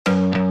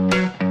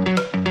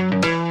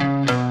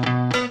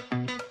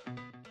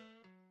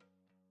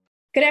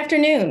Good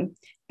afternoon.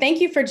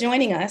 Thank you for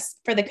joining us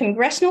for the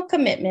Congressional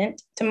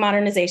Commitment to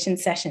Modernization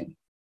session.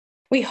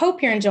 We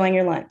hope you're enjoying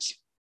your lunch.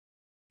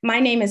 My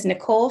name is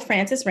Nicole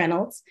Francis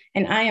Reynolds,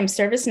 and I am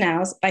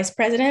ServiceNow's Vice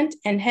President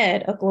and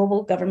Head of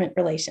Global Government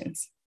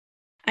Relations.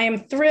 I am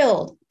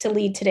thrilled to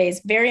lead today's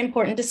very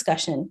important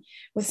discussion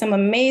with some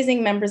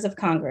amazing members of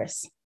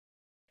Congress.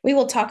 We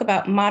will talk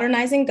about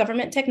modernizing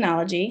government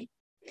technology,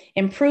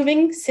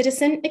 improving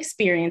citizen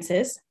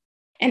experiences,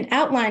 and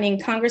outlining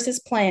Congress's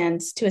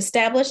plans to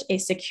establish a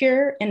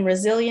secure and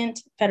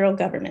resilient federal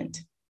government.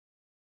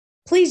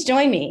 Please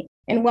join me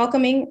in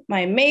welcoming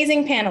my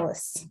amazing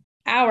panelists,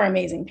 our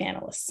amazing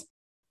panelists.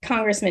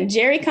 Congressman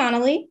Gerry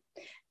Connolly,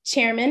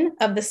 Chairman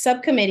of the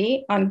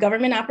Subcommittee on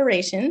Government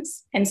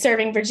Operations and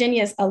serving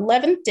Virginia's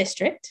 11th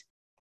District.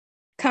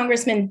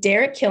 Congressman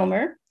Derek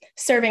Kilmer,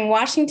 serving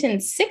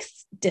Washington's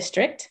 6th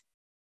District.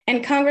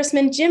 And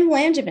Congressman Jim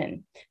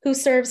Langevin, who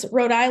serves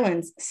Rhode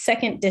Island's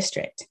 2nd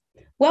District.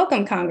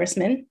 Welcome,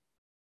 Congressman.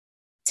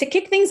 To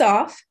kick things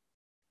off,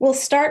 we'll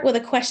start with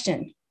a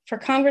question for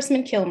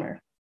Congressman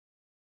Kilmer.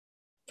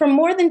 For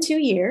more than 2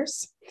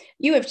 years,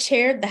 you have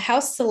chaired the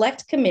House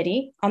Select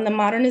Committee on the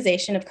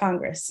Modernization of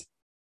Congress.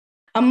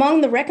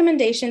 Among the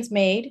recommendations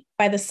made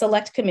by the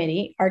Select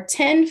Committee are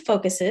 10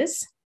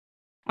 focuses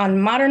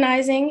on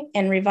modernizing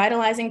and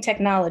revitalizing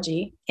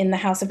technology in the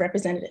House of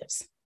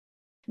Representatives.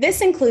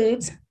 This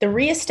includes the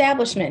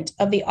reestablishment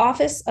of the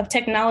Office of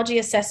Technology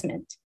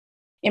Assessment,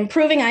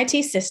 improving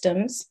IT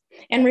systems,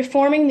 and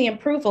reforming the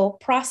approval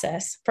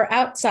process for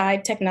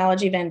outside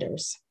technology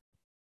vendors.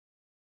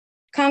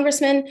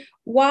 Congressman,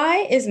 why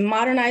is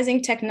modernizing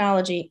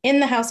technology in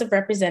the House of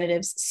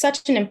Representatives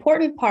such an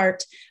important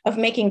part of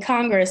making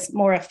Congress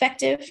more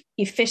effective,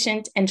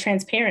 efficient, and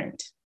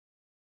transparent?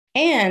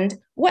 And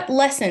what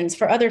lessons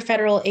for other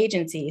federal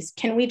agencies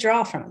can we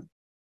draw from?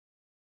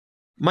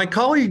 My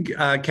colleague,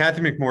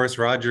 Cathy McMorris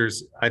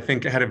Rodgers, I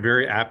think had a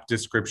very apt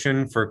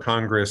description for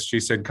Congress. She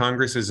said,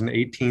 Congress is an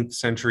 18th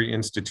century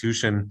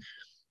institution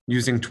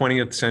using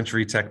 20th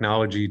century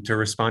technology to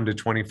respond to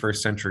 21st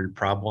century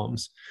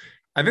problems.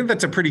 I think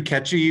that's a pretty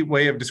catchy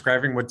way of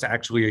describing what's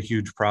actually a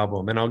huge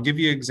problem. And I'll give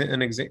you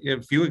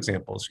a few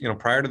examples.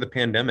 Prior to the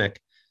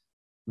pandemic,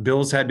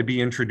 bills had to be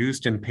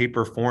introduced in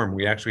paper form.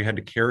 We actually had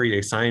to carry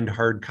a signed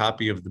hard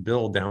copy of the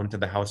bill down to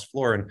the House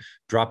floor and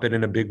drop it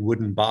in a big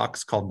wooden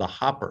box called the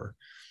hopper.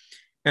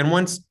 And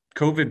once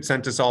COVID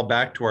sent us all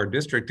back to our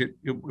district, it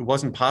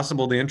wasn't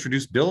possible to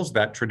introduce bills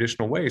that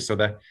traditional way. So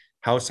the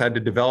House had to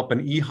develop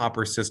an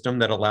e-hopper system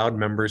that allowed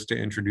members to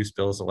introduce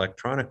bills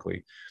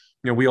electronically.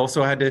 We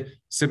also had to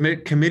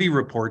submit committee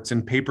reports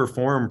in paper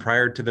form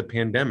prior to the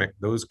pandemic.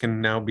 Those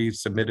can now be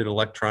submitted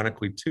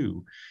electronically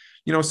too.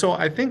 So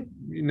I think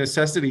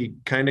necessity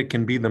kind of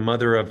can be the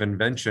mother of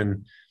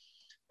invention.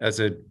 As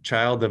a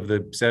child of the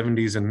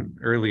 70s and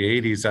early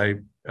 80s, I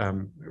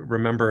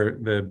remember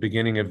the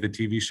beginning of the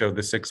TV show,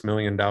 The $6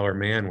 Million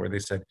Man, where they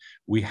said,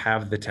 we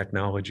have the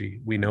technology,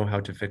 we know how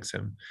to fix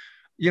him.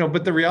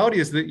 But the reality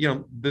is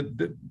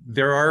that,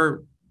 there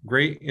are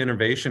great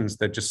innovations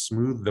that just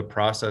smooth the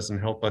process and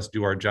help us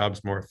do our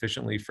jobs more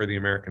efficiently for the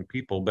American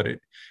people. But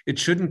it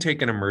shouldn't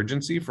take an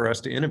emergency for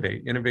us to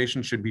innovate.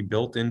 Innovation should be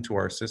built into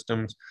our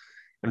systems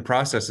and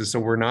processes so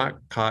we're not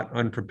caught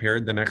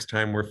unprepared the next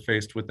time we're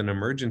faced with an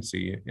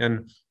emergency.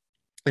 And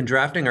in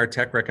drafting our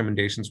tech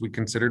recommendations, we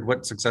considered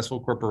what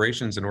successful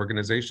corporations and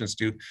organizations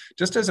do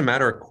just as a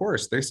matter of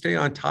course. They stay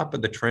on top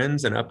of the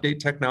trends and update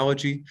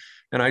technology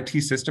and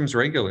IT systems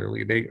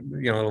regularly.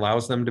 It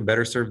allows them to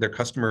better serve their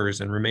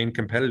customers and remain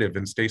competitive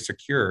and stay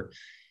secure.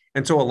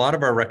 And so a lot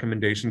of our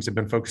recommendations have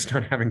been focused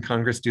on having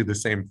Congress do the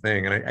same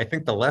thing. And I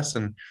think the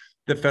lesson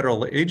that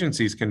federal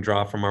agencies can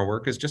draw from our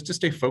work is just to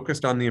stay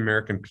focused on the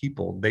American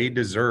people. They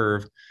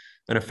deserve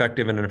an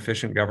effective and an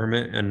efficient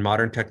government, and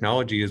modern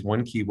technology is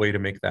one key way to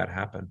make that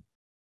happen.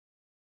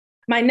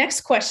 My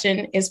next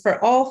question is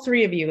for all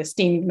three of you,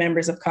 esteemed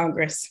members of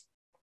Congress.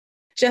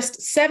 Just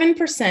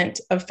 7%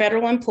 of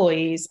federal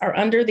employees are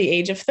under the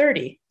age of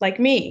 30, like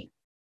me.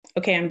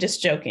 Okay, I'm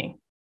just joking.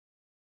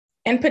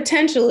 And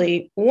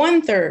potentially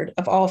 1/3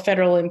 of all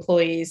federal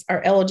employees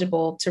are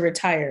eligible to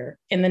retire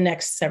in the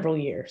next several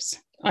years,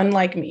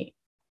 unlike me.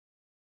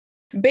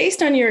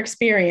 Based on your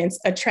experience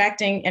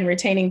attracting and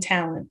retaining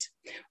talent,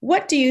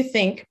 what do you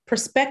think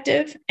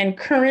prospective and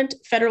current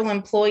federal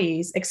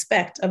employees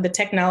expect of the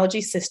technology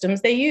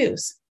systems they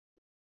use?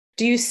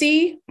 Do you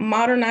see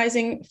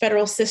modernizing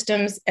federal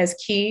systems as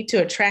key to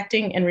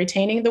attracting and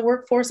retaining the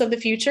workforce of the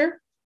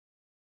future?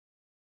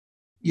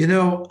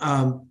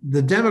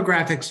 The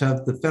demographics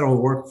of the federal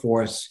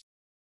workforce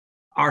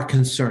are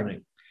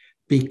concerning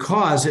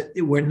because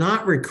we're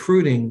not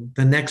recruiting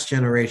the next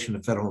generation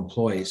of federal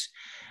employees.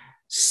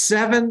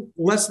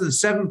 Less than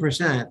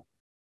 7%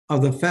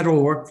 of the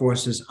federal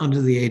workforce is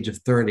under the age of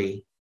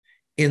 30.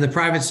 In the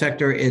private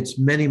sector, it's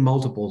many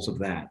multiples of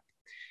that.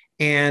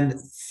 And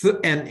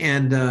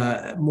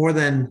more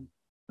than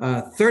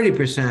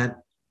 30%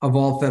 of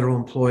all federal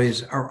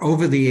employees are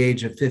over the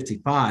age of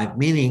 55,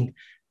 meaning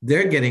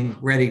they're getting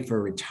ready for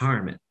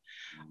retirement.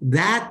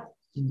 That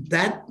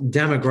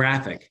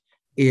demographic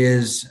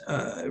is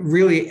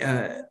really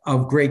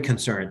of great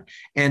concern.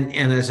 And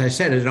as I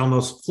said, it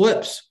almost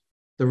flips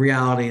the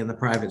reality in the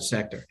private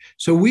sector.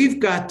 So we've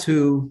got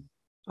to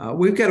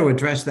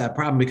address that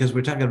problem, because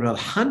we're talking about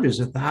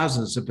hundreds of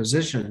thousands of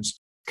positions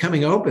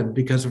coming open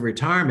because of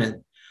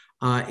retirement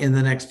in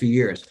the next few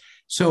years.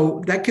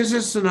 So that gives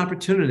us an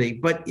opportunity.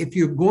 But if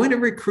you're going to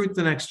recruit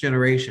the next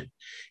generation,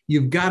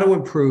 you've got to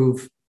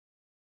improve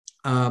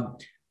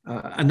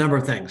a number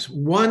of things.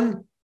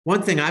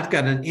 One thing, I've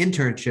got an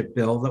internship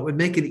bill that would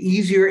make it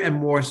easier and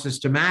more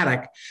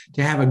systematic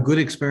to have a good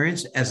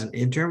experience as an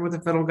intern with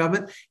the federal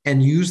government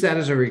and use that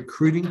as a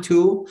recruiting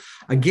tool.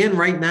 Again,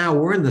 right now,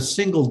 we're in the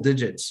single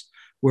digits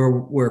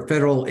where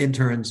federal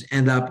interns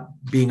end up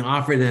being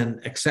offered and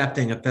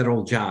accepting a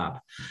federal job.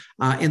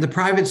 In the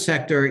private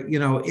sector,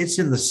 it's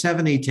in the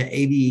 70 to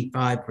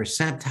 85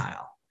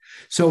 percentile.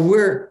 So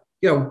we're,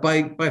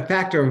 by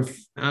factor of,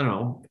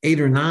 8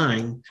 or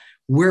 9,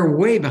 we're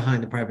way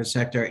behind the private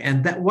sector,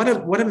 and that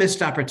what a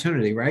missed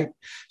opportunity, right?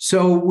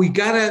 So we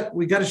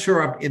gotta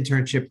shore up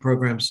internship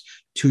programs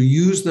to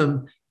use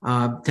them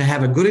to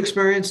have a good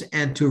experience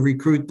and to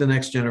recruit the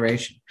next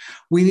generation.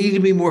 We need to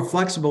be more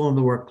flexible in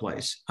the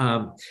workplace,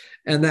 and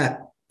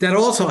that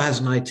also has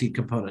an IT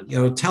component.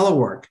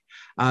 Telework.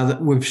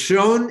 We've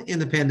shown in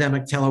the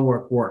pandemic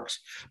telework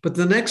works, but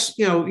the next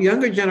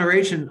younger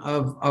generation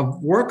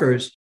of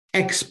workers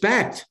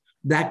expect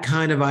that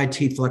kind of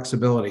IT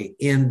flexibility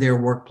in their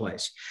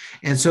workplace.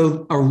 And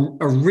so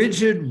a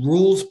rigid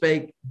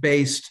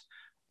rules-based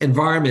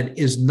environment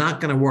is not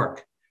going to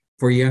work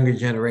for younger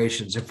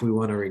generations if we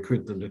want to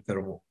recruit them to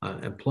federal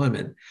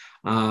employment.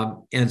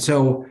 And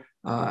so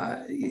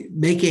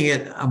making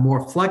it a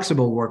more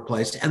flexible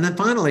workplace. And then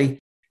finally,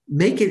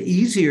 make it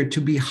easier to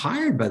be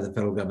hired by the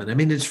federal government. I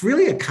mean, it's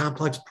really a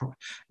complex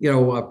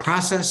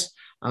process.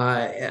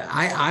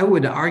 I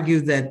would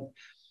argue that,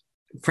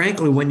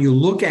 frankly, when you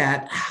look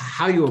at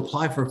how you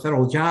apply for a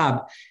federal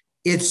job,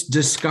 it's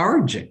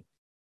discouraging.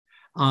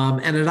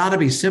 And it ought to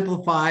be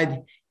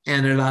simplified,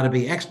 and it ought to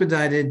be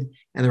expedited,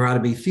 and there ought to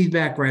be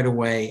feedback right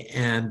away.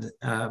 And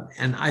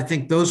I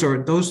think those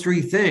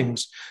three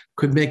things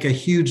could make a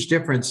huge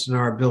difference in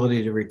our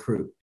ability to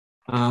recruit.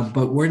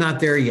 But we're not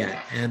there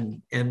yet.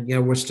 And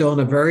we're still in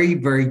a very,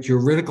 very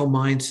juridical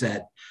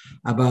mindset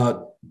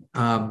about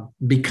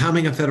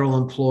becoming a federal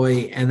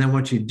employee. And then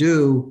what you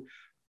do,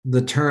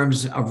 the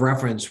terms of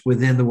reference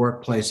within the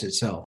workplace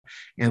itself.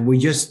 And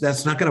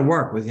that's not going to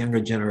work with younger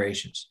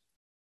generations.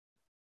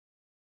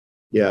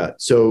 Yeah.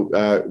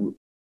 So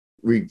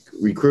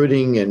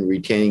recruiting and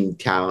retaining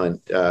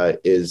talent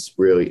is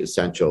really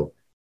essential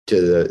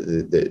to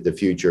the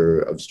future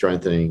of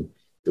strengthening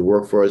the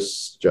workforce,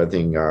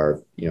 strengthening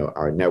our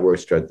network,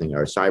 strengthening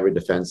our cyber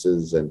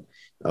defenses, and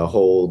a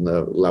whole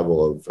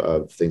level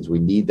of things. We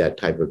need that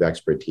type of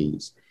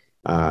expertise.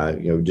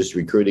 Just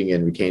recruiting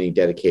and retaining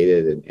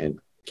dedicated and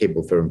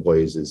capable federal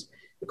employees is,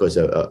 of course,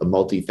 a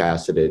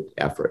multifaceted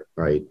effort,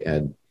 right?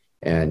 And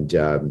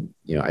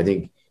I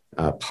think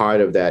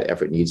part of that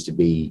effort needs to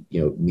be,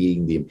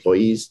 meeting the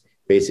employees'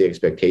 basic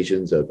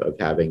expectations of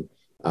having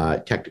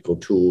technical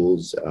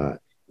tools,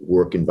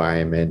 work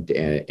environment,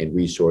 and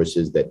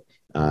resources that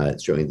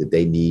certainly that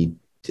they need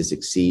to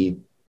succeed.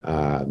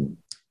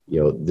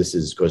 This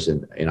is, of course,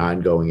 an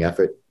ongoing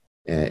effort,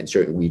 and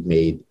certainly we've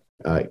made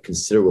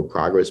considerable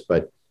progress.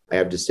 But I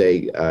have to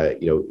say,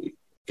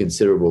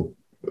 considerable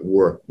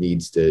work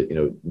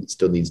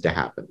still needs to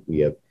happen.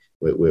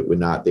 We're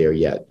not there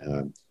yet.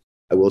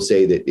 I will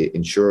say that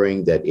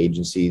ensuring that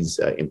agencies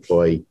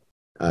employ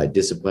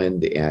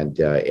disciplined and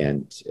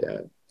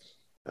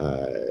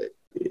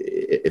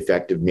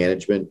effective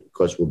management, of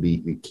course, will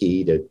be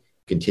key to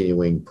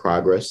continuing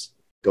progress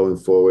going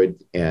forward.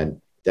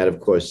 And that, of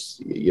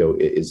course,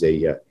 is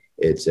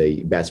it's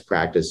a best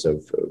practice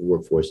of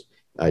workforce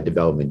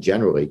development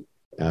generally,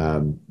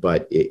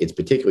 but it's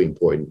particularly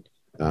important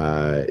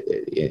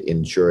in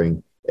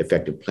ensuring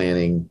effective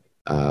planning,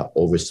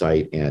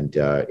 oversight, and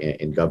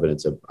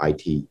governance of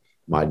IT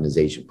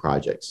modernization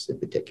projects in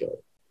particular.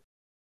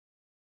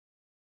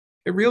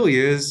 It really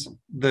is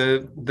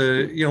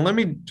let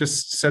me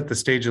just set the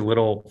stage a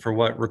little for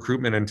what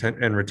recruitment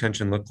and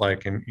retention look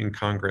like in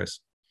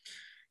Congress.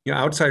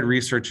 Outside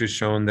research has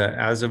shown that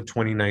as of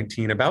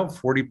 2019, about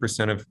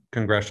 40% of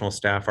congressional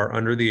staff are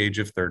under the age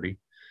of 30.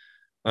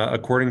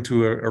 According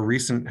to a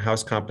recent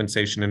House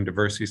Compensation and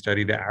Diversity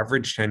study, the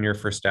average tenure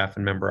for staff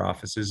and member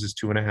offices is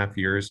 2.5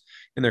 years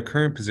in their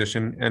current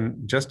position, and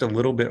just a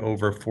little bit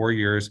over 4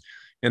 years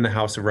in the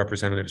House of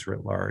Representatives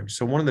writ large.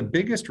 So one of the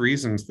biggest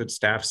reasons that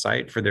staff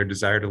cite for their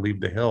desire to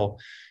leave the Hill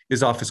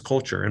is office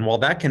culture. And while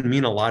that can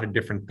mean a lot of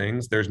different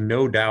things, there's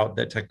no doubt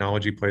that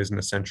technology plays an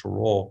essential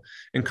role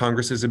in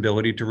Congress's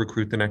ability to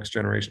recruit the next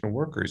generation of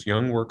workers.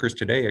 Young workers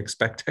today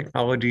expect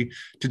technology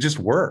to just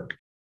work.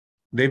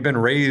 They've been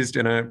raised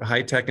in a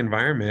high-tech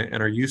environment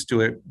and are used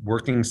to it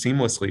working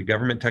seamlessly.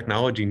 Government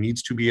technology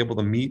needs to be able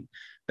to meet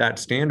that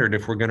standard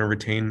if we're going to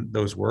retain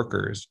those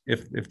workers.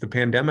 If the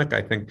pandemic,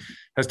 I think,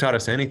 has taught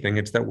us anything,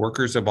 it's that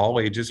workers of all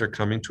ages are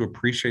coming to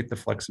appreciate the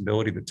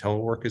flexibility that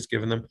telework has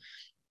given them,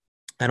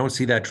 I don't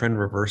see that trend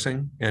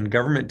reversing, and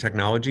government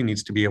technology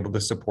needs to be able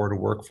to support a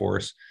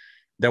workforce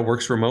that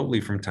works remotely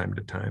from time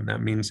to time.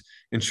 That means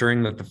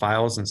ensuring that the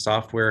files and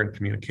software and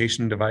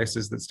communication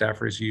devices that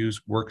staffers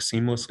use work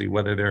seamlessly,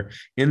 whether they're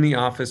in the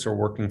office or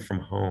working from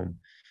home.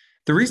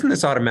 The reason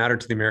this ought to matter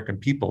to the American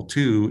people,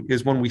 too,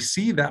 is when we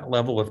see that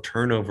level of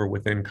turnover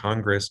within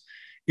Congress,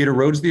 it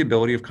erodes the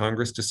ability of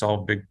Congress to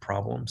solve big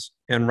problems.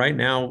 And right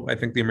now, I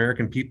think the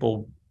American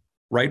people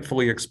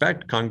rightfully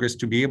expect Congress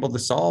to be able to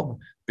solve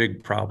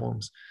big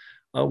problems.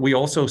 We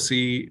also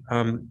see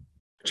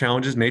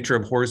challenges, nature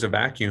abhors a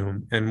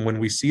vacuum. And when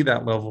we see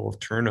that level of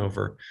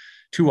turnover,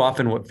 too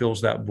often what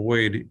fills that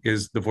void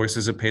is the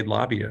voices of paid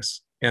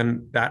lobbyists.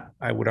 And that,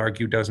 I would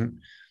argue, doesn't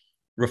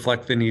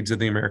reflect the needs of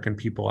the American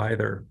people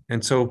either.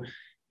 And so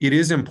it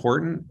is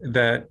important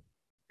that,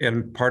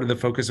 and part of the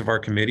focus of our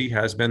committee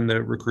has been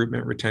the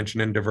recruitment,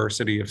 retention, and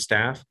diversity of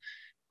staff.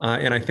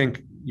 And I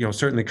think,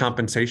 certainly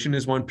compensation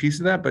is one piece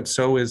of that, but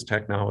so is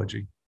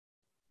technology.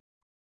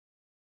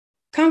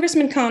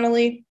 Congressman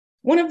Connolly,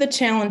 one of the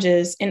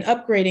challenges in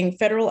upgrading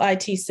federal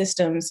IT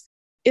systems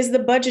is the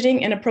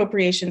budgeting and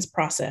appropriations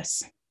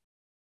process.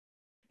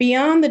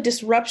 Beyond the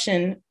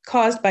disruption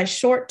caused by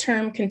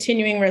short-term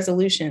continuing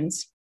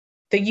resolutions,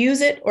 the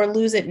use it or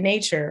lose it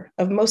nature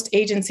of most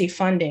agency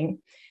funding,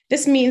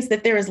 this means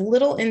that there is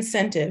little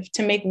incentive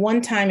to make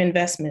one-time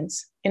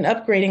investments in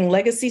upgrading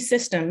legacy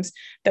systems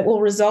that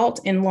will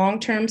result in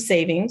long-term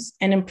savings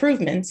and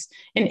improvements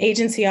in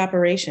agency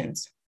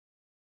operations.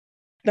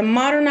 The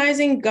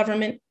Modernizing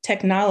Government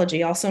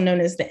Technology, also known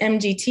as the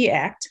MGT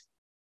Act,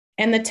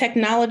 and the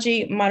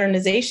Technology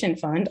Modernization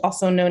Fund,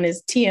 also known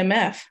as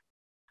TMF,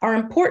 are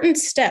important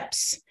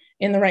steps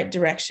in the right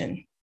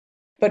direction.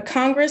 But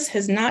Congress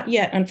has not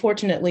yet,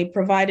 unfortunately,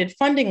 provided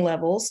funding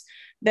levels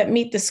that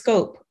meet the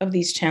scope of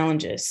these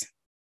challenges.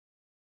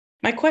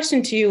 My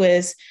question to you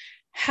is,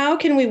 how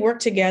can we work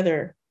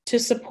together to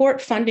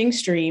support funding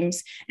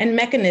streams and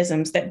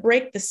mechanisms that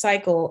break the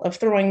cycle of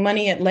throwing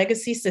money at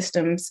legacy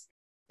systems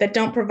that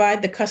don't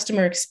provide the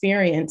customer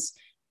experience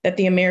that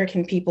the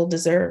American people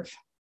deserve?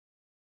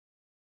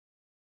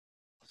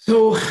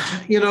 So,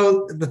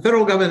 the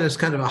federal government is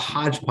kind of a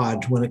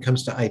hodgepodge when it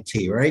comes to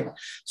IT, right?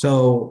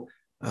 So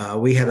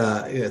we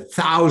had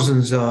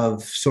thousands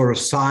of sort of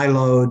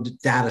siloed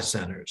data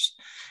centers,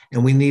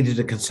 and we needed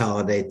to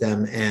consolidate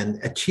them and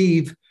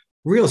achieve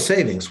real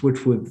savings,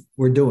 which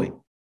we're doing.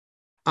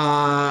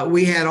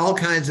 We had all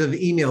kinds of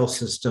email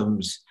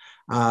systems,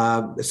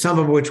 some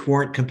of which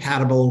weren't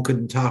compatible and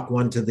couldn't talk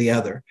one to the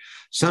other.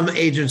 Some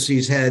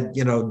agencies had,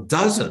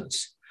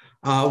 dozens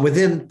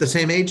within the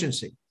same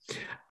agency.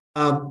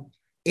 So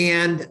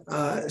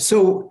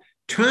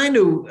trying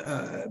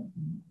to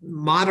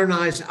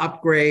modernize,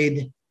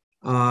 upgrade,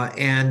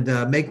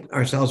 and make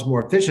ourselves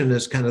more efficient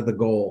is kind of the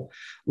goal.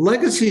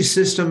 Legacy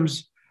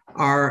systems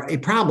are a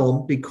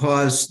problem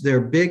because they're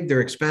big, they're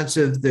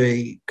expensive,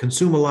 they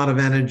consume a lot of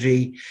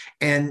energy,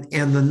 and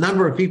the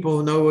number of people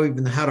who know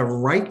even how to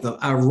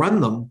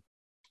run them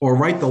or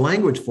write the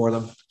language for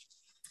them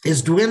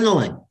is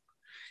dwindling.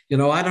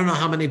 I don't know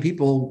how many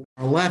people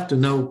are left who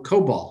know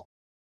COBOL,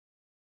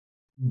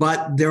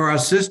 but there are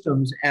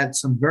systems at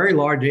some very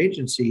large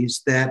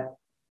agencies that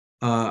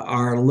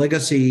are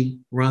legacy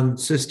run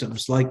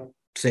systems, like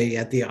say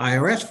at the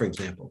IRS, for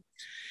example.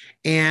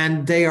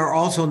 And they are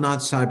also not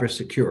cyber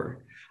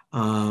secure.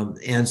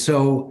 And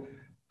so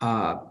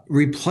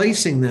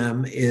replacing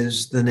them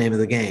is the name of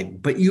the game.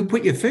 But you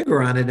put your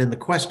finger on it in the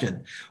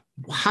question,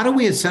 how do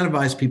we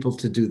incentivize people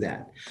to do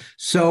that?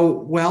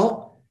 So,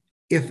 well,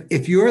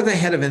 if you're the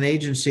head of an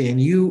agency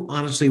and you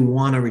honestly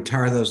want to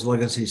retire those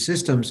legacy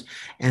systems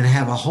and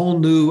have a whole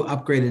new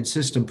upgraded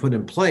system put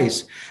in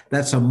place,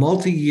 that's a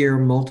multi-year,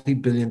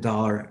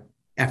 multi-billion-dollar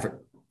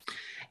effort.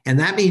 And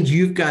that means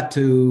you've got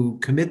to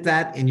commit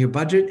that in your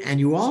budget. And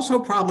you also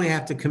probably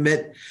have to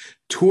commit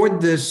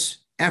toward this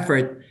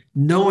effort,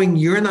 knowing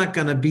you're not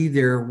going to be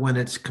there when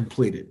it's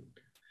completed.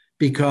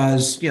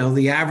 Because,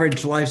 the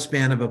average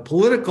lifespan of a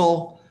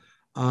political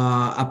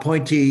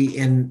appointee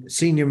in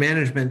senior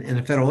management in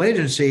a federal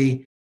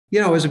agency,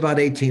 is about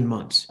 18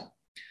 months.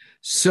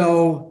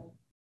 So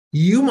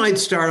you might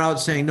start out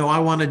saying, no, I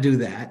want to do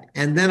that.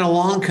 And then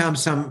along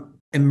comes some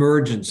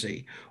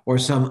emergency or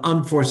some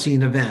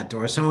unforeseen event,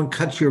 or someone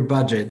cuts your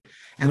budget.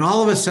 And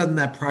all of a sudden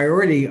that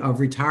priority of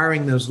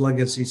retiring those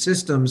legacy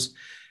systems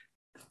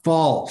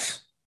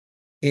falls.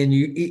 And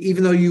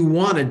even though you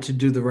wanted to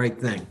do the right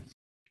thing.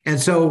 And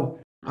so,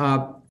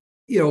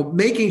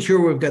 making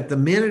sure we've got the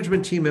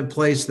management team in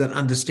place that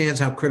understands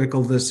how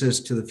critical this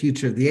is to the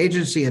future of the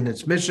agency and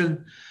its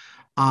mission,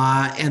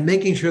 and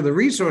making sure the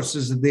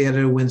resources are there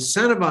to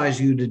incentivize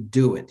you to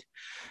do it.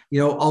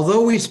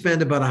 Although we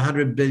spend about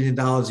 $100 billion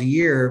a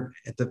year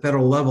at the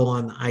federal level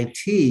on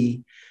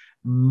IT,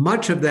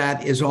 much of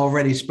that is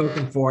already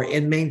spoken for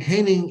in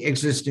maintaining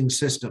existing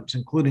systems,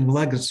 including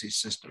legacy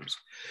systems.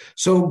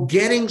 So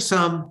getting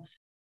some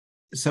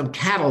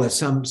catalyst,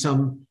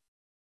 some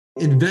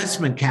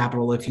investment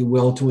capital, if you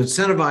will, to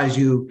incentivize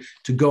you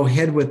to go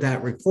ahead with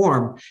that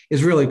reform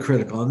is really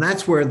critical. And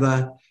that's where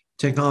the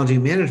Technology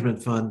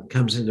Management Fund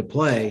comes into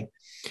play.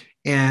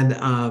 And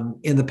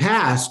in the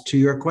past, to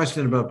your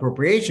question about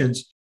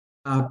appropriations,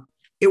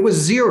 it was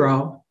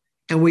zero.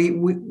 And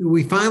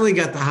we finally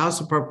got the House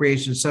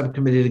Appropriations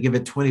Subcommittee to give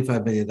it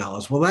 $25 million.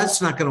 Well,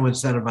 that's not going to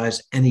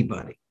incentivize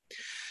anybody.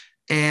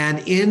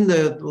 And in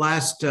the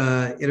last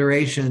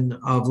iteration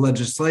of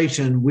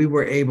legislation, we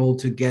were able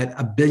to get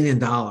 $1 billion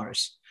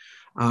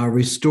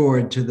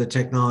restored to the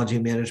Technology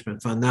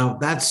Management Fund. Now,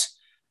 that's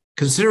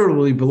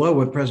considerably below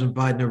what President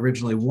Biden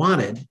originally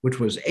wanted, which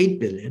was $8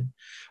 billion,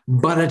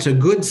 but it's a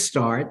good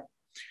start.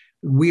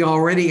 We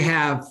already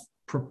have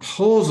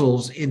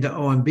proposals into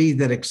OMB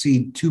that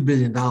exceed $2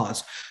 billion.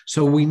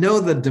 So we know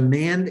the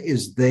demand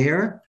is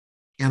there.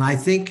 And I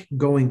think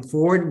going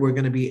forward, we're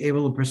going to be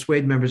able to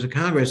persuade members of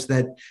Congress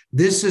that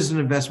this is an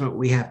investment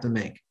we have to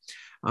make.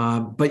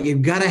 But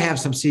you've got to have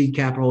some seed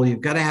capital.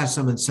 You've got to have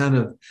some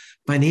incentive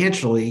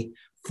financially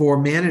for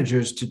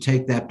managers to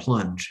take that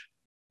plunge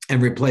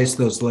and replace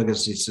those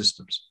legacy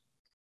systems.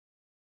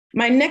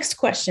 My next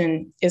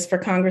question is for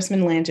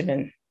Congressman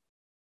Langevin.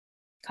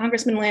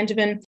 Congressman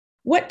Langevin,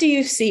 what do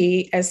you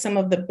see as some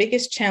of the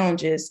biggest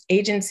challenges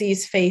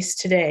agencies face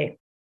today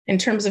in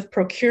terms of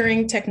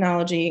procuring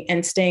technology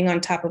and staying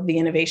on top of the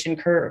innovation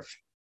curve?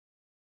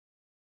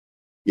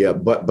 Yeah,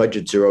 but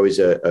budgets are always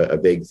a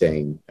big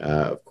thing,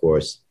 of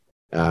course.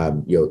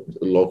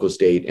 Local,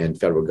 state, and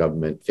federal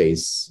government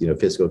face,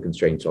 fiscal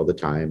constraints all the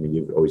time, and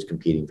you're always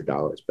competing for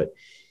dollars. But,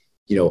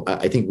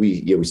 I think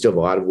we still have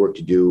a lot of work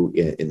to do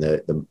in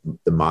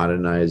the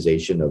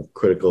modernization of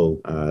critical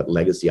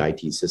legacy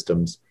IT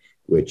systems,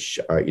 which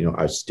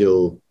are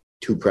still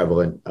too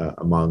prevalent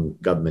among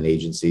government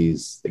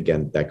agencies.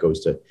 Again, that goes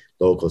to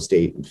local,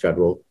 state, and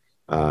federal.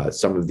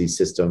 Some of these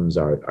systems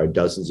are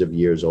dozens of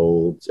years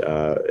old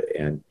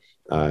and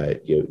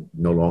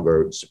no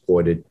longer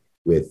supported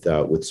with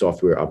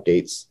software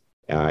updates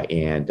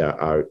and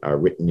are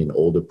written in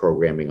older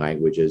programming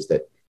languages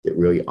that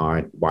really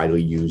aren't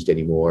widely used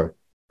anymore.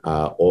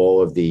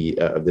 All of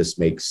this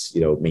makes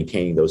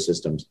maintaining those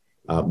systems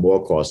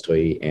more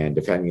costly and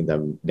defending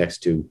them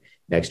next to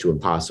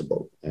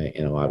impossible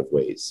in a lot of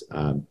ways.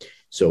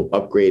 So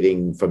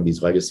upgrading from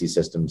these legacy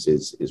systems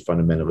is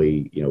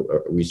fundamentally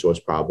a resource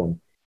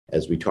problem.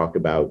 As we talked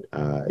about,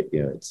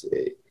 it's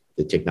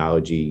the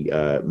Technology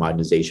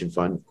Modernization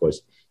Fund, of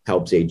course,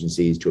 helps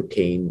agencies to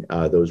obtain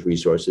those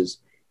resources.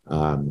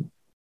 The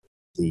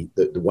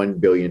 $1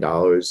 billion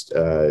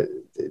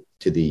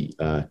to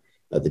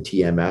the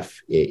TMF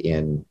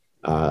in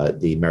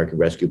the American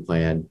Rescue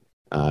Plan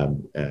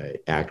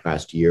Act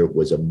last year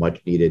was a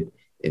much needed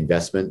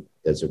investment.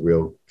 That's a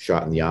real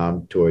shot in the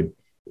arm toward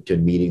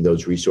meeting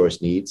those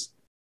resource needs.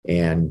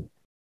 And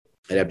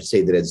I'd have to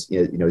say that as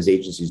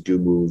agencies do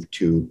move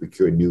to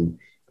procure new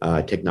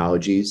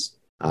technologies,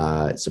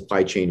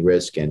 supply chain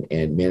risk and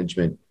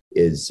management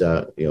is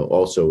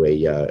also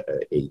a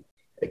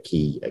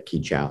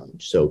key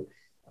challenge. So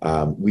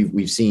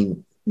we've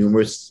seen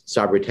numerous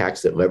cyber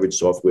attacks that leverage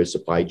software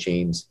supply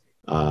chains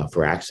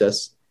for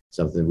access,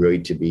 something really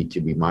to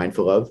be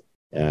mindful of.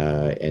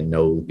 And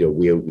know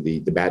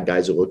the bad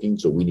guys are looking,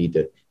 so we need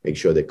to make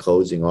sure they're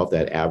closing off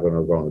that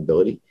avenue of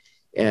vulnerability.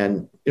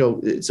 And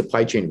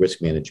supply chain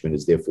risk management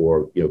is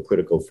therefore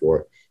critical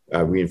for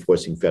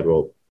reinforcing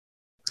federal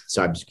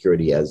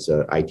cybersecurity as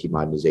IT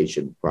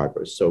modernization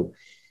progress. So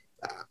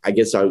I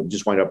guess I'll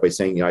just wind up by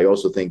saying I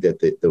also think that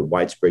the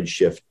widespread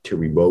shift to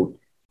remote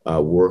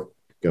work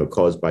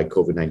caused by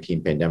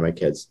COVID-19 pandemic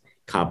has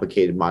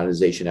complicated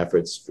modernization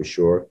efforts for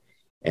sure.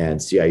 And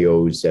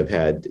CIOs have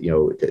had,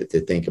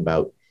 to think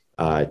about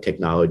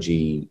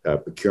technology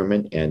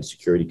procurement and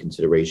security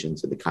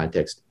considerations in the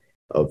context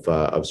of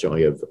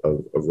certainly of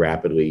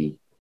rapidly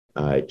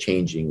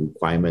changing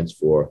requirements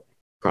for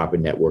proper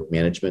network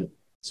management.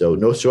 So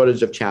no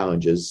shortage of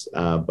challenges,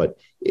 but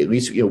at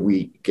least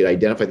we could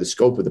identify the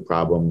scope of the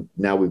problem.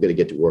 Now we've got to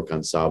get to work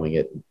on solving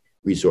it.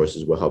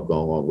 Resources will help go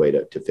a long way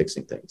to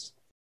fixing things.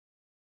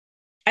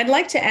 I'd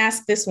like to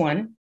ask this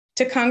one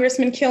to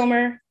Congressman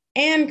Kilmer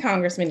and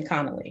Congressman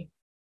Connolly.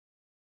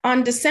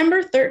 On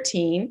December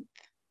 13,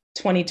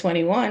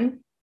 2021,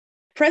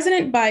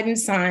 President Biden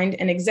signed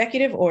an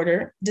executive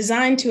order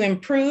designed to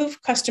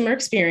improve customer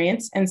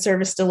experience and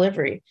service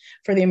delivery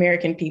for the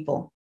American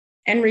people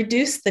and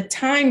reduce the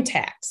time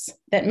tax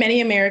that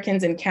many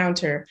Americans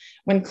encounter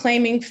when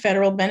claiming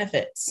federal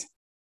benefits,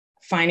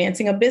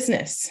 financing a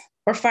business,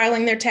 or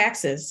filing their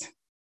taxes.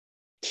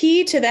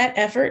 Key to that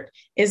effort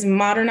is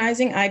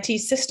modernizing IT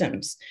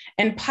systems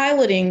and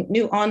piloting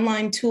new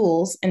online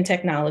tools and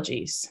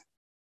technologies.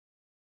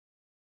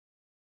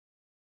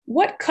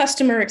 What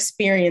customer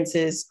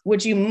experiences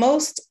would you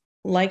most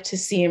like to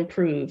see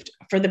improved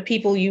for the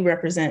people you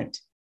represent?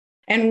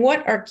 And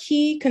what are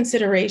key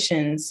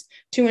considerations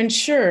to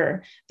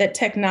ensure that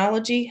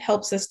technology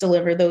helps us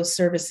deliver those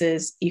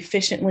services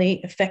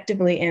efficiently,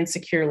 effectively, and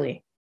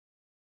securely?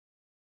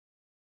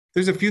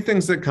 There's a few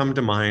things that come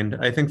to mind.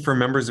 I think for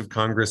members of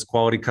Congress,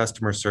 quality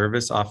customer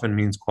service often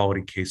means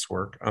quality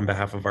casework on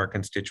behalf of our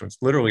constituents.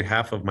 Literally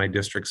half of my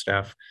district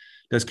staff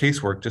does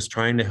casework, just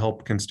trying to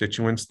help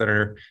constituents that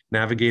are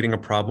navigating a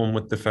problem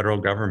with the federal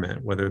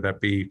government, whether that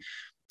be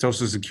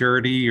Social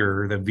Security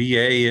or the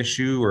VA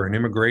issue or an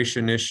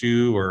immigration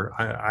issue or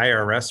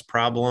IRS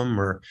problem,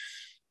 or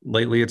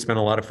lately it's been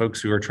a lot of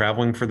folks who are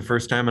traveling for the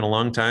first time in a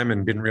long time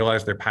and didn't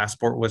realize their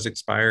passport was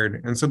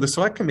expired. And so the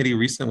Select Committee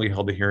recently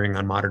held a hearing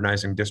on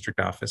modernizing district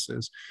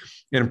offices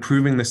and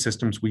improving the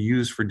systems we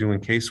use for doing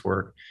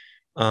casework.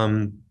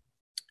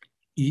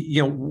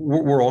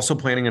 We're also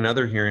planning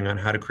another hearing on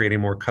how to create a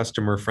more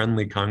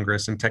customer-friendly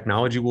Congress, and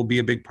technology will be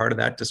a big part of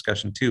that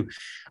discussion too.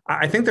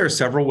 I think there are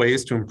several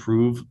ways to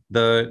improve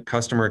the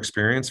customer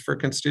experience for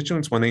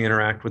constituents when they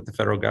interact with the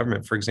federal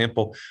government. For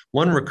example,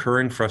 one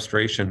recurring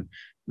frustration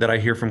that I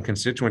hear from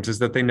constituents is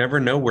that they never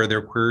know where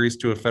their queries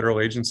to a federal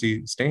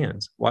agency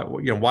stands.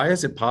 Why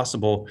is it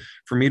possible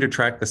for me to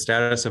track the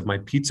status of my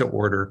pizza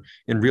order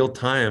in real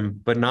time,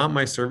 but not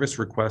my service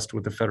request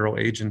with a federal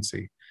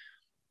agency?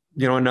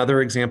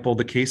 Another example,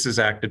 the Cases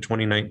Act of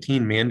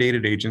 2019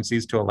 mandated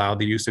agencies to allow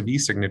the use of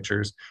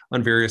e-signatures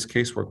on various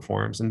casework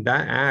forms. And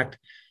that act,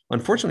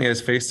 unfortunately, has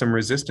faced some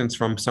resistance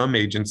from some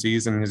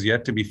agencies and has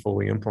yet to be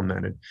fully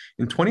implemented.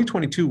 In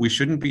 2022, we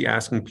shouldn't be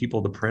asking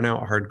people to print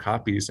out hard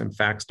copies and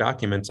fax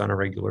documents on a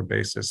regular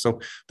basis. So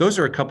those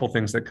are a couple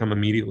things that come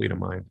immediately to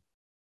mind.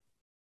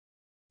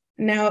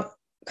 Now,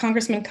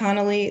 Congressman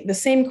Connolly, the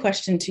same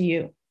question to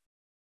you.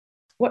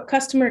 What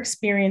customer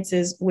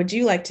experiences would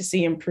you like to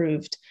see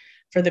improved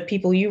for the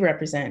people you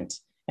represent?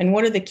 And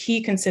what are the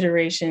key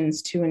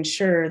considerations to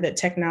ensure that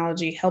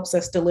technology helps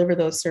us deliver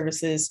those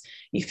services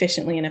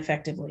efficiently and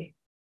effectively?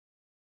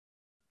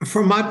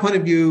 From my point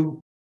of view,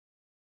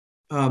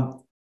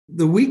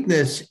 the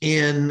weakness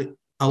in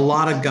a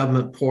lot of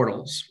government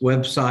portals,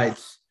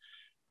 websites,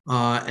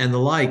 and the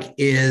like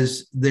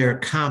is they're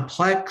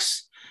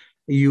complex.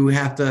 You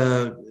have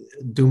to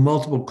do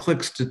multiple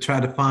clicks to try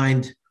to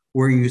find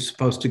where you're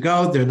supposed to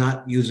go. They're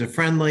not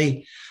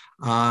user-friendly,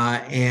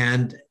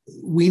 and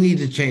we need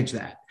to change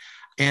that.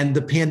 And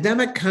the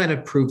pandemic kind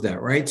of proved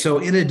that, right? So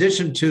in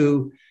addition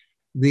to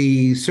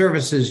the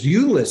services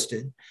you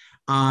listed,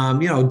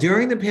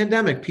 during the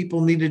pandemic,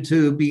 people needed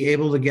to be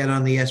able to get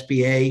on the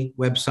SBA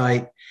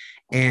website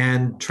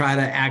and try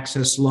to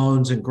access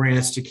loans and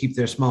grants to keep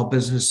their small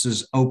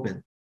businesses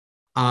open,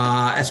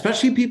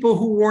 especially people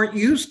who weren't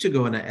used to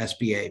going to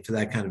SBA for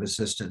that kind of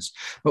assistance.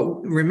 But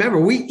remember,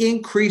 we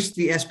increased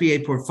the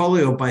SBA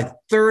portfolio by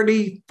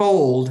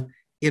 30-fold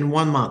in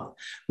 1 month.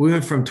 We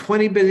went from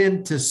 20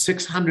 billion to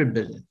 600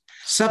 billion.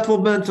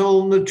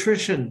 Supplemental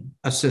nutrition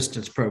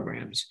assistance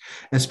programs,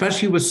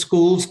 especially with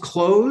schools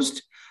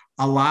closed,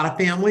 a lot of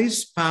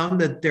families found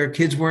that their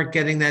kids weren't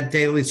getting that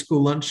daily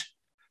school lunch,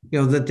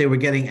 that they were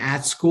getting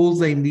at school.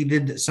 They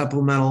needed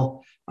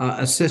supplemental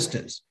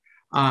assistance.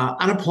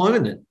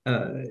 Unemployment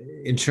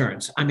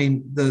insurance. I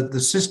mean,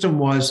 the system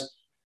was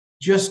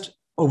just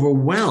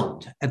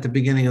overwhelmed at the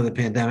beginning of the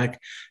pandemic.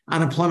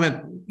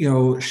 Unemployment,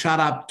 shot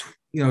up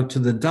to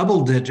the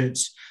double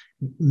digits.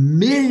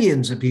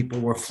 Millions of people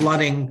were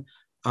flooding,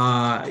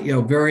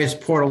 various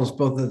portals,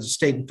 both at the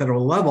state and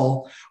federal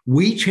level.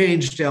 We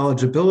changed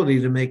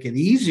eligibility to make it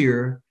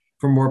easier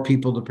for more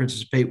people to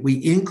participate. We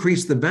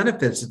increased the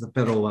benefits at the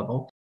federal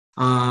level.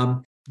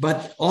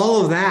 But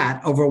all of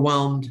that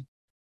overwhelmed,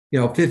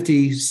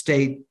 50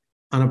 state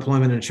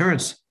unemployment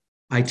insurance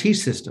IT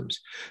systems.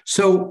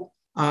 So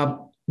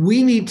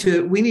we need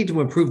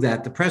to improve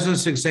that. The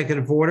president's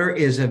executive order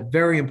is a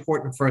very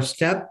important first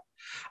step.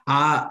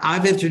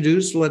 I've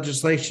introduced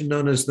legislation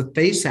known as the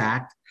FACE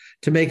Act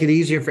to make it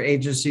easier for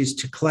agencies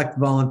to collect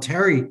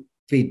voluntary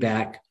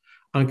feedback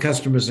on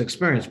customers'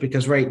 experience,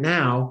 because right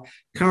now,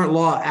 current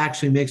law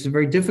actually makes it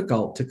very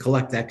difficult to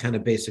collect that kind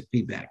of basic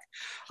feedback.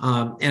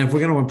 And if we're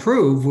going to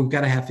improve, we've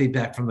got to have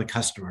feedback from the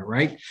customer,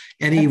 right?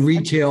 Any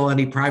retail,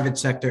 any private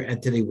sector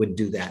entity would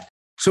do that.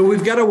 So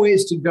we've got a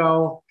ways to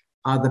go.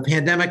 The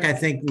pandemic, I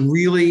think,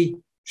 really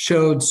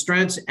showed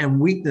strengths and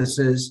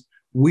weaknesses.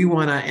 We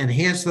want to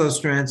enhance those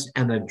strengths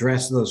and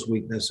address those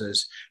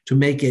weaknesses to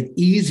make it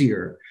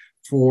easier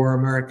for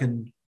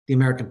the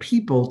American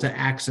people to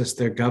access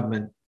their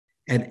government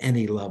at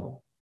any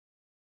level.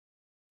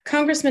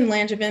 Congressman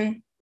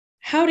Langevin,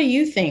 how do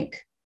you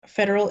think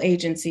federal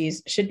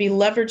agencies should be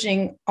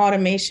leveraging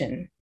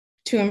automation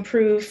to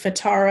improve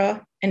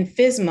FTARA and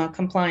FSMA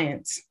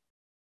compliance,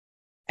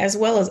 as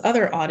well as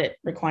other audit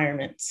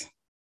requirements?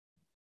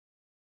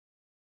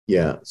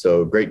 Yeah,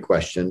 so great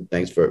question.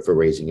 Thanks for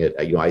raising it.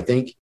 I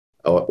think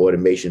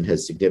automation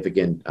has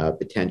significant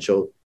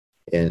potential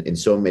in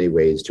so many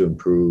ways to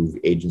improve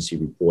agency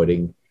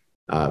reporting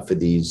for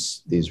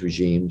these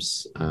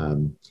regimes.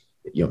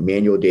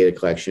 Manual data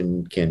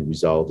collection can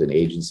result in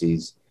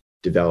agencies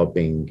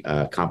developing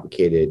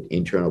complicated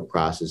internal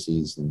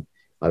processes and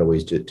a lot of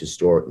ways to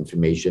store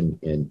information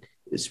in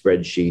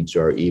spreadsheets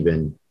or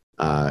even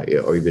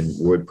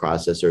word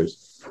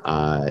processors.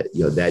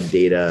 That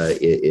data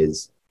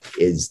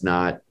is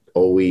not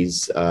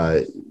always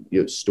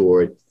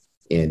stored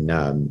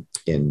in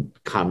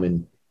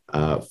common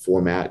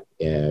format,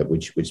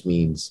 which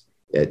means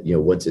that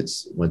once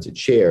it's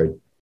shared,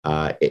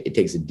 it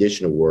takes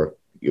additional work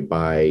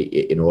by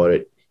an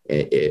auditor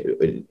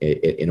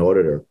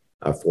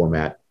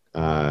format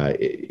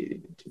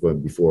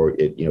before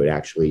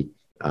actually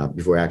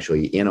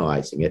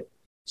analyzing it.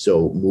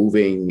 So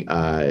moving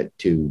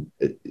to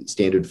a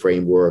standard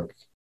framework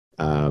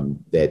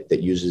that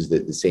uses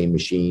the same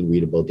machine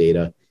readable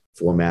data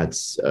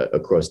formats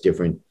across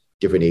different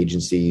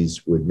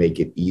agencies would make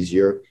it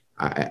easier.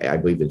 I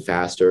believe it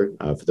faster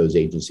for those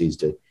agencies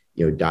to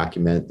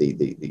document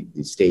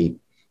the state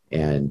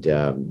and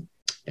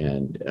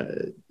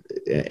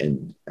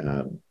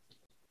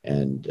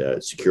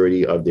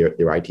security of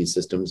their IT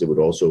systems. It would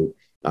also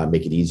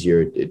make it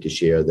easier to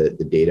share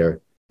the data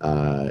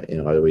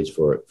in other ways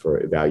for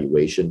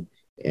evaluation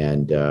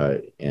and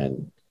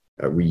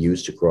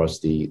reuse across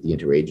the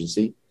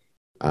interagency.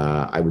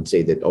 I would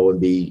say that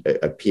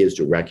OMB appears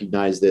to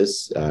recognize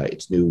this.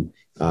 Its new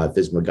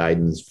FISMA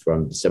guidance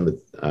from December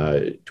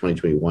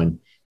 2021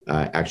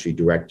 actually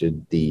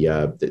directed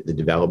the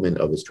development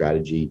of a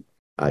strategy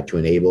to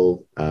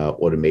enable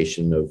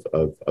automation of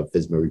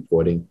FISMA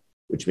reporting,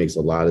 which makes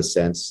a lot of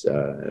sense.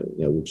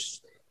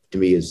 Which to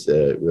me is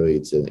really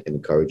it's an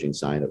encouraging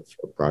sign of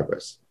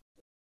progress.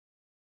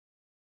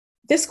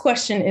 This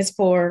question is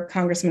for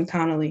Congressman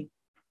Connolly.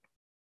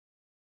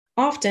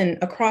 Often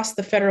across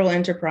the federal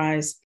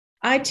enterprise,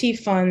 IT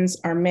funds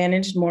are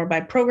managed more by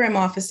program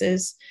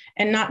offices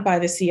and not by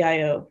the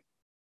CIO.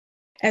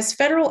 As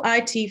federal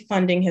IT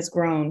funding has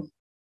grown,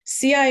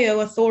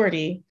 CIO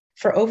authority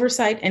for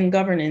oversight and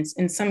governance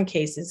in some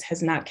cases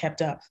has not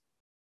kept up.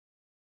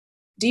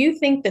 Do you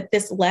think that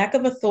this lack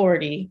of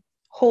authority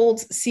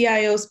holds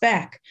CIOs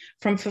back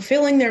from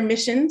fulfilling their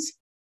missions?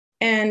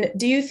 And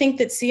do you think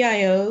that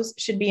CIOs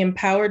should be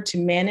empowered to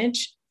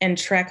manage and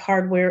track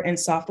hardware and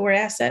software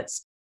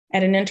assets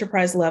at an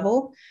enterprise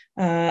level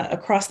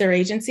across their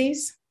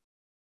agencies?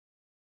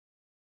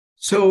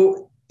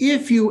 So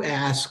if you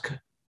ask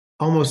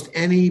almost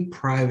any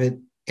private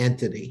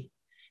entity,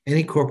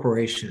 any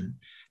corporation,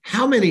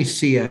 how many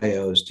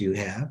CIOs do you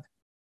have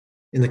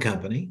in the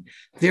company?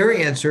 Their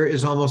answer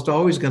is almost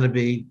always going to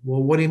be,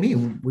 well, what do you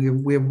mean?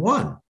 We have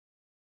one.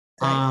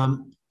 Right.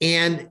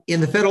 And in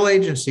the federal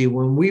agency,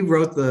 when we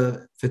wrote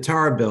the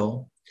FITARA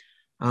bill,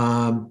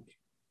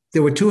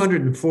 there were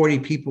 240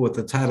 people with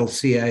the title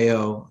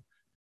CIO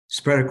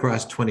spread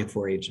across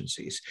 24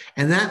 agencies.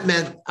 And that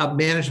meant a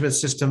management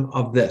system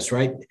of this,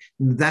 right?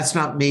 That's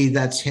not me,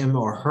 that's him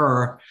or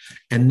her.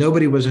 And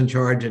nobody was in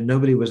charge and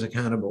nobody was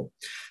accountable.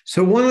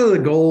 So one of the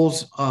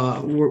goals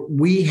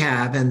we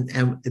have,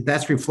 and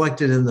that's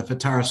reflected in the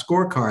FITARA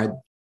scorecard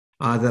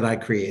that I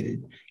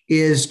created,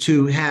 is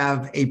to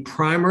have a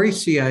primary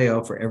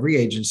CIO for every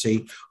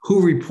agency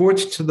who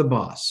reports to the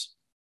boss.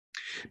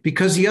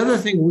 Because the other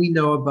thing we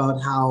know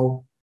about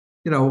how,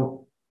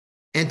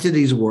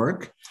 entities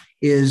work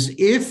is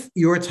if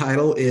your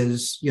title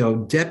is,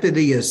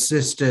 Deputy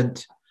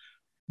Assistant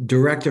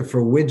Director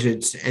for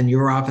Widgets and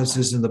your office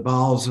is in the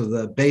bowels of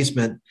the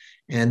basement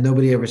and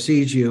nobody ever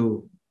sees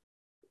you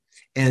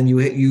and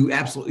you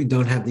absolutely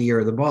don't have the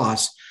ear of the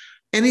boss,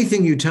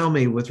 anything you tell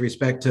me with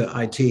respect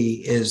to IT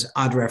is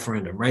ad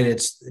referendum, right?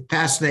 It's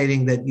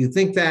fascinating that you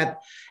think that,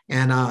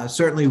 and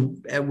certainly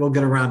we'll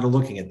get around to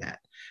looking at that.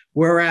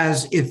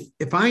 Whereas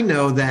if I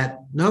know that,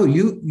 no,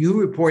 you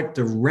report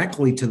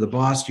directly to the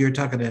boss, you're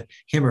talking to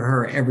him or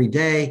her every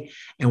day,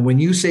 and when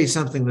you say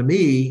something to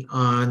me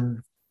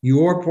on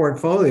your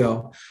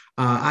portfolio,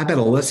 I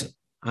better listen.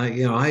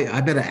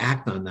 I better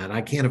act on that.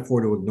 I can't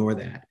afford to ignore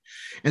that.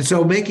 And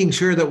so making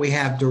sure that we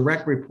have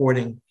direct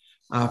reporting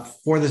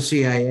for the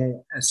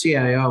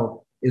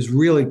CIO is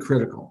really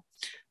critical.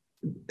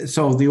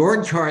 So the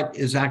org chart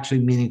is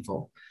actually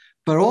meaningful,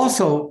 but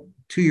also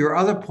to your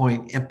other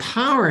point,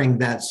 empowering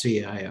that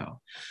CIO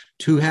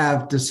to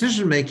have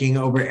decision-making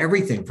over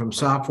everything from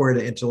software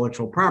to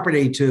intellectual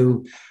property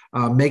to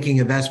making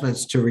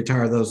investments to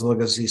retire those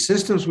legacy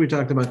systems we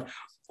talked about.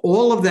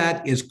 All of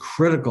that is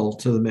critical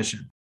to the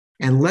mission.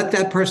 And let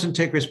that person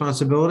take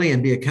responsibility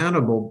and be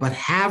accountable, but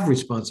have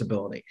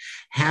responsibility,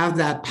 have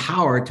that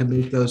power to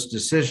make those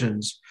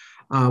decisions.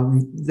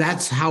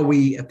 That's how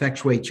we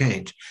effectuate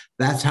change.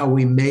 That's how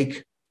we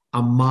make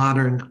a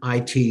modern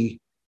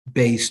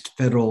IT-based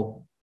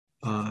federal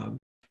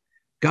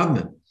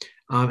government.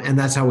 And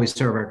that's how we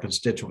serve our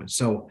constituents.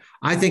 So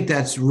I think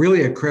that's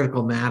really a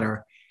critical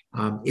matter.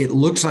 It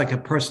looks like a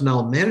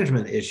personnel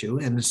management issue,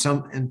 and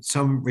in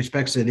some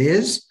respects it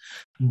is,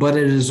 but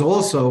it is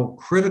also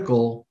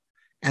critical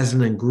as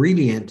an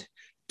ingredient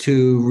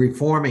to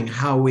reforming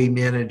how we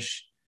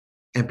manage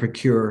and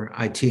procure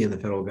IT in the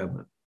federal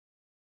government.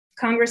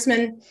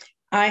 Congressman,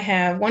 I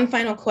have one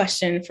final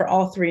question for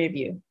all three of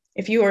you.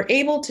 If you are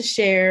able to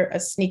share a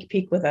sneak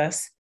peek with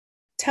us,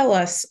 tell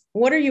us,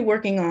 what are you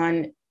working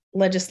on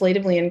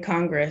legislatively in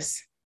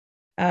Congress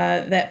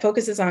that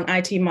focuses on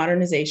IT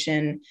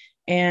modernization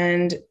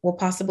and will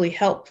possibly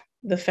help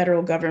the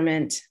federal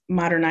government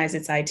modernize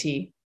its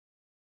IT?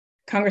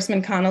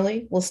 Congressman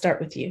Connolly, we'll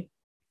start with you.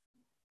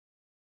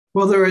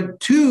 Well, there are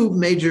two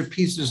major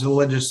pieces of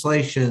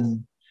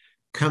legislation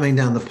coming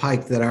down the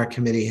pike that our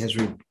committee has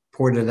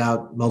reported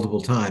out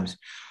multiple times.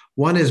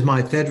 One is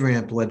my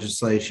FedRAMP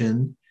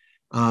legislation,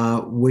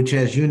 which,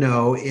 as you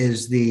know,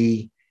 is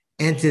the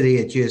entity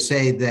at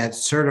GSA that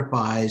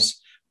certifies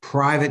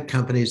private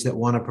companies that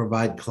want to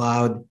provide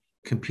cloud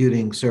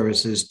computing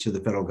services to the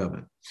federal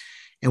government.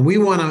 And we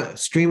want to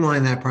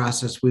streamline that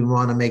process. We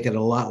want to make it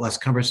a lot less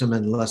cumbersome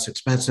and less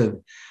expensive,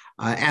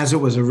 as it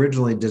was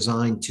originally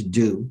designed to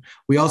do.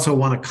 We also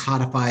want to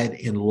codify it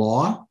in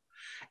law,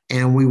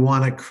 and we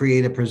want to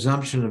create a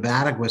presumption of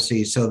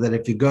adequacy so that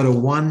if you go to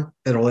one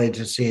federal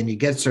agency and you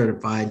get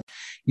certified,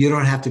 you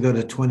don't have to go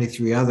to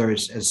 23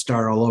 others and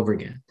start all over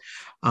again.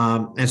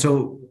 And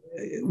so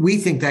we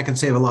think that can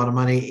save a lot of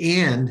money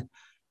and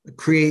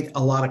create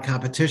a lot of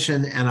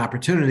competition and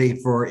opportunity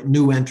for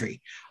new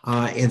entry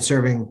in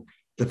serving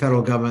the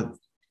federal government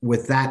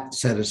with that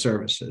set of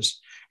services.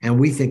 And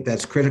we think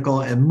that's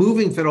critical. And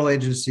moving federal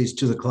agencies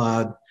to the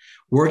cloud,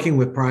 working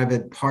with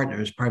private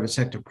partners, private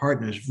sector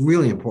partners,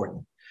 really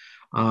important.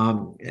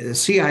 The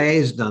CIA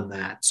has done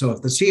that. So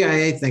if the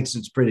CIA thinks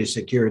it's pretty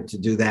secure to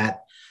do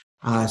that,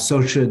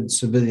 so should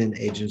civilian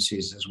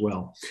agencies as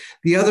well.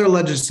 The other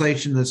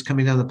legislation that's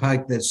coming down the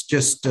pike that's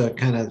just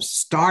kind of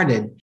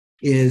started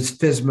is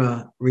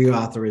FISMA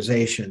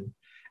reauthorization.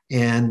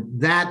 And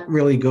that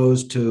really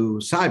goes to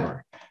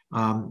cyber.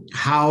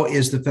 How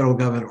is the federal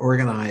government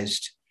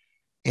organized,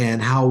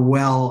 and how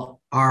well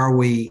are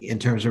we in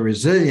terms of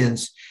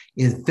resilience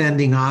in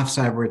fending off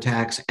cyber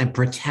attacks and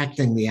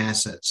protecting the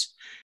assets?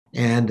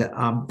 And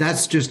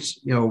that's just,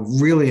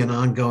 really an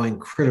ongoing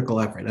critical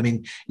effort. I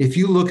mean, if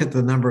you look at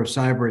the number of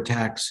cyber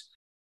attacks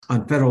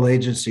on federal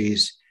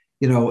agencies,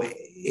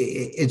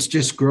 it's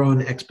just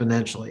grown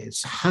exponentially.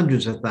 It's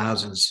hundreds of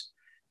thousands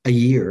a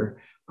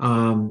year.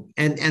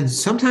 And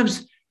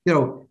sometimes,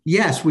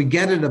 yes, we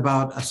get it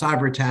about a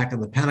cyber attack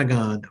on the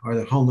Pentagon or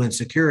the Homeland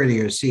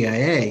Security or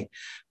CIA,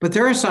 but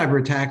there are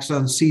cyber attacks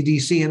on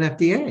CDC and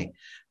FDA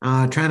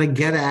trying to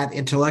get at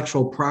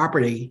intellectual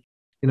property,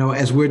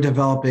 as we're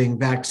developing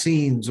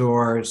vaccines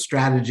or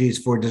strategies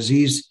for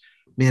disease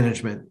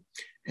management.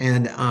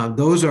 And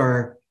those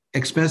are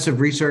expensive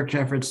research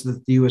efforts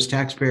that the U.S.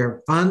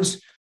 taxpayer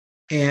funds.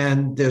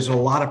 And there's a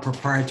lot of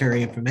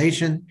proprietary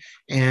information,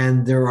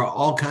 and there are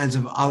all kinds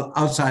of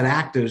outside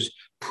actors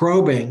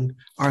probing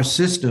our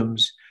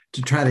systems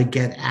to try to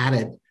get at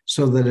it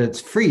so that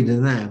it's free to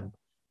them.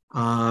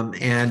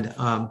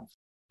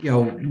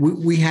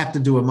 We have to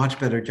do a much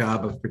better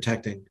job of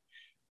protecting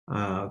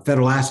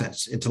federal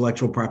assets,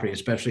 intellectual property,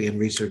 especially in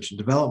research and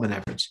development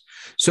efforts.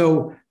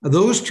 So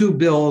those two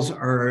bills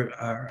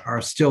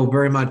are still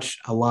very much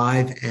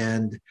alive,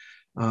 and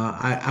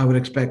I would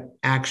expect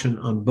action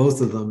on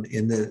both of them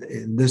in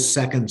this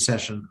second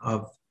session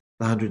of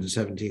the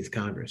 117th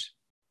Congress.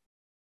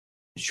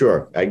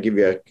 Sure. I give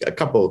you a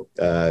couple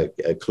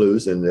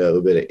clues and a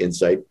little bit of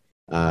insight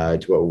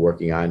to what we're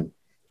working on.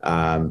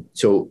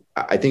 So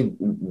I think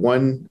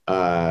one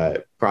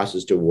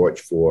process to watch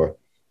for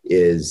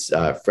is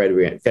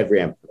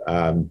FedRAMP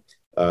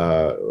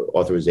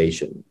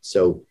authorization.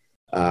 So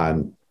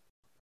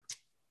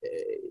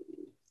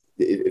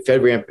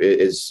FedRAMP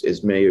is,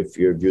 as many of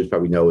your viewers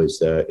probably know, is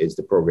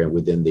the program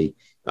within the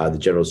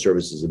General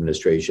Services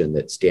Administration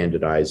that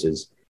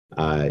standardizes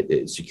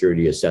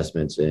security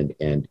assessments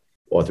and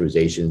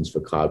authorizations for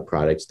cloud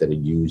products that are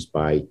used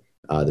by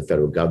the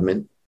federal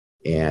government.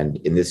 And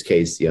in this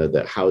case,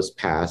 the House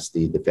passed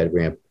the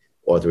FedRAMP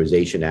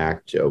Authorization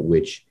Act,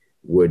 which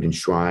would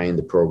enshrine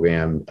the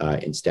program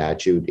in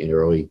statute in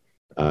early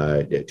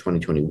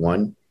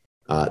 2021.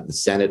 The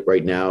Senate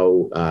right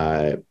now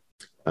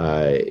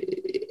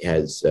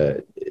is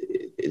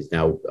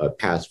now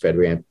passed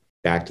FedRAMP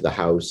back to the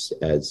House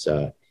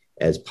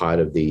as part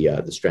of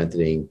the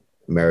Strengthening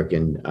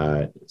American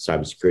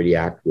Cybersecurity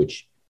Act,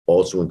 which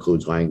also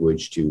includes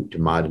language to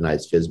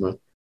modernize FISMA,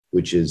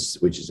 which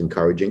is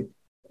encouraging.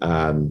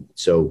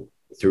 So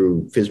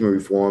through FISMA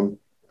reform,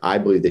 I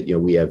believe that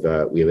we have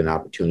an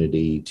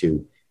opportunity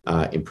to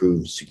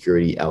improve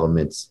security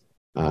elements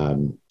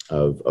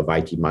of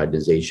IT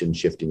modernization,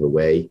 shifting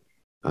away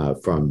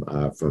from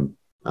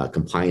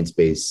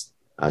compliance-based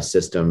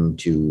system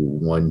to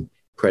one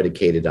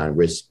predicated on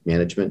risk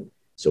management.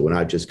 So we're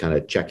not just kind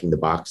of checking the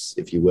box,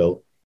 if you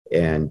will.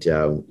 And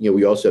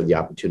we also have the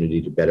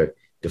opportunity to better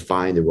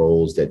define the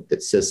roles that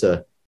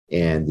CISA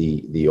and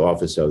the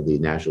Office of the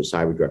National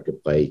Cyber Director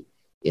play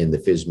in the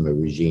FISMA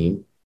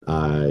regime.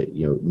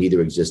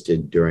 Neither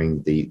existed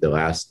during the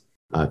last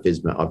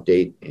FISMA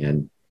update.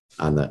 And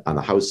on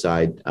the House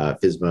side,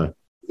 FISMA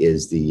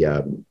is the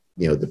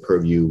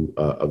purview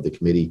of the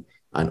Committee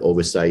on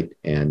Oversight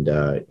and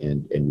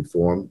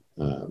Reform,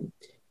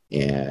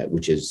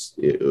 which has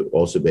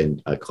also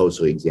been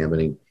closely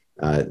examining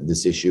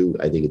this issue.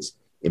 I think it's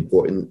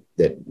important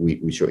that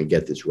we certainly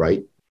get this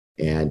right.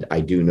 And I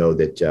do know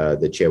that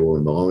the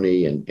Chairwoman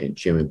Maloney and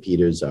Chairman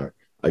Peters are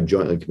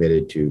jointly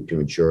committed to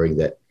ensuring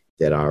that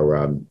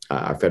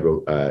our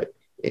federal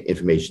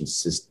information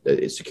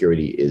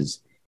security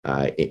is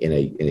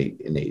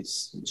in a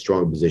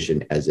stronger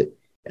position as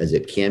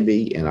it can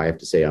be. And I have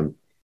to say, I'm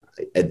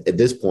at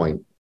this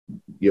point,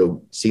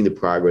 seeing the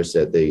progress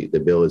that the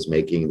bill is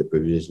making, the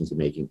provisions are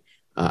making,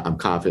 I'm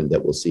confident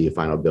that we'll see a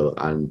final bill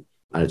on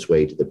its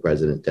way to the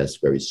president's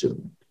desk very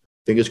soon.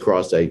 Fingers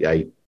crossed.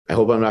 I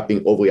hope I'm not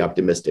being overly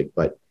optimistic,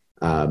 but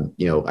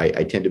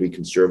I tend to be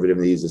conservative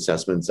in these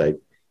assessments. I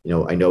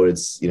know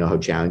it's how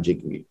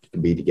challenging it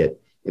can be to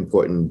get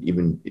important,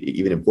 even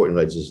important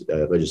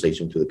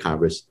legislation through the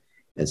Congress,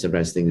 and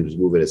sometimes things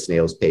move at a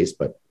snail's pace.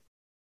 But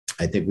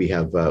I think we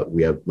have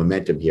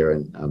momentum here,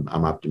 and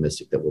I'm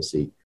optimistic that we'll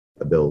see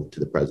a bill to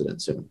the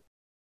president soon.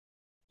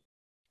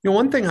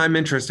 One thing I'm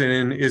interested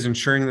in is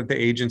ensuring that the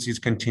agencies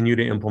continue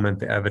to implement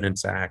the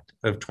Evidence Act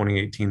of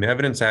 2018. The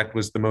Evidence Act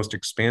was the most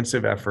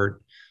expansive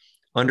effort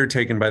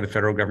undertaken by the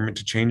federal government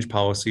to change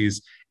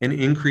policies and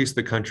increase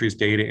the country's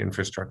data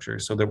infrastructure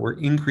so that we're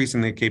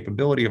increasing the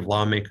capability of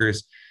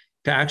lawmakers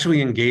to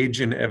actually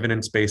engage in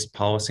evidence-based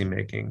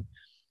policymaking.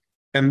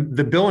 And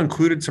the bill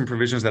included some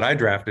provisions that I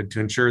drafted to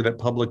ensure that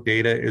public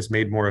data is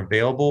made more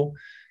available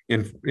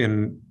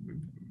in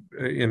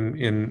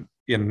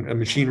a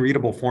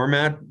machine-readable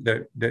format,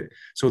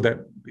 so that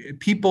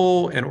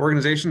people and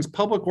organizations,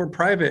 public or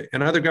private,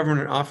 and other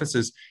government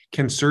offices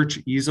can search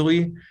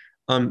easily.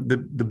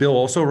 The bill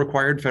also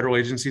required federal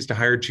agencies to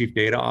hire chief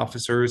data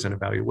officers and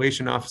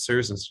evaluation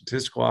officers and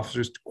statistical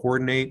officers to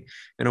coordinate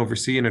and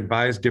oversee and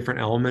advise different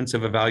elements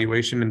of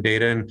evaluation and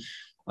data and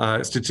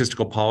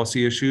statistical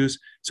policy issues.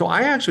 So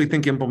I actually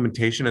think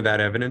implementation of that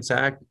Evidence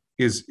Act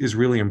is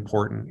really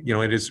important.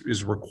 It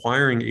is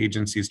requiring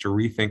agencies to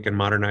rethink and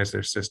modernize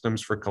their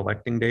systems for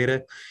collecting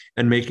data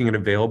and making it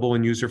available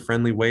in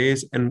user-friendly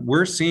ways. And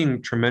we're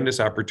seeing tremendous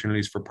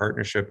opportunities for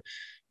partnership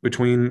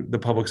between the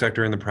public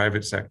sector and the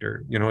private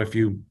sector.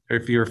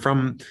 If you're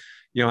from,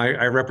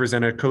 I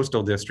represent a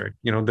coastal district.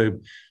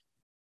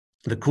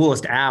 The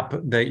coolest app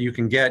that you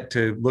can get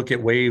to look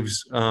at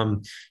waves,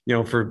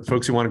 for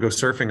folks who want to go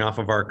surfing off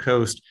of our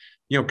coast,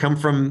 come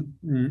from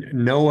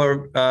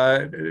NOAA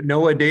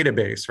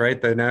database,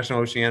 right? The National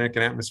Oceanic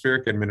and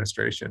Atmospheric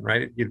Administration,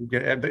 right?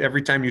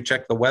 Every time you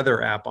check the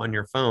weather app on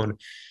your phone,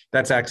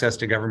 that's access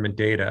to government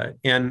data.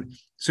 And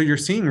so you're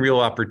seeing real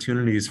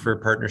opportunities for a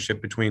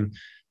partnership between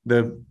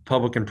the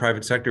public and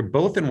private sector,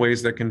 both in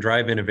ways that can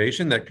drive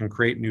innovation, that can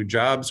create new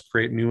jobs,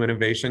 create new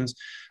innovations,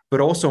 but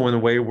also in a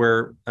way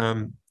where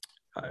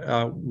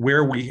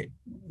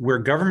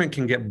government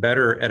can get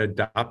better at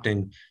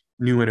adopting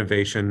new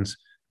innovations.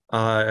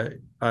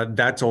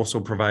 That's also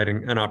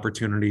providing an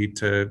opportunity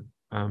to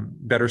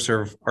better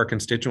serve our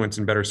constituents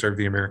and better serve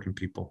the American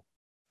people.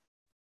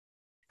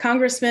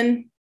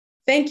 Congressman,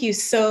 thank you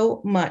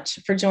so much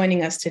for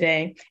joining us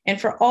today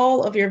and for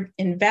all of your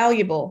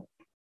invaluable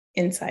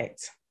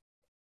insights.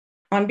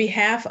 On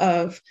behalf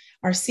of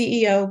our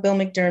CEO, Bill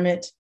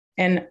McDermott,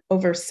 and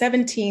over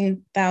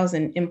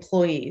 17,000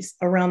 employees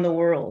around the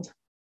world,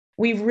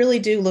 we really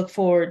do look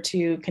forward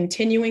to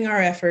continuing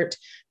our effort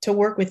to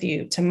work with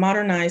you to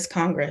modernize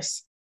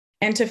Congress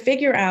and to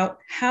figure out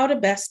how to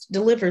best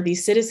deliver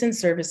these citizen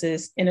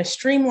services in a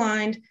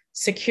streamlined,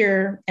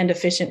 secure, and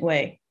efficient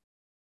way.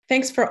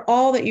 Thanks for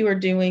all that you are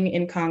doing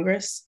in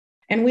Congress,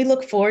 and we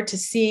look forward to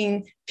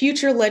seeing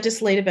future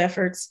legislative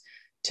efforts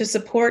to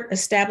support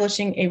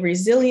establishing a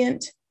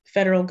resilient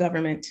federal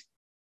government.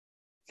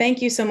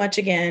 Thank you so much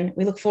again.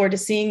 We look forward to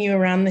seeing you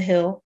around the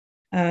Hill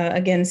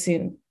again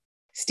soon.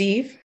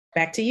 Steve,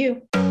 back to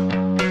you.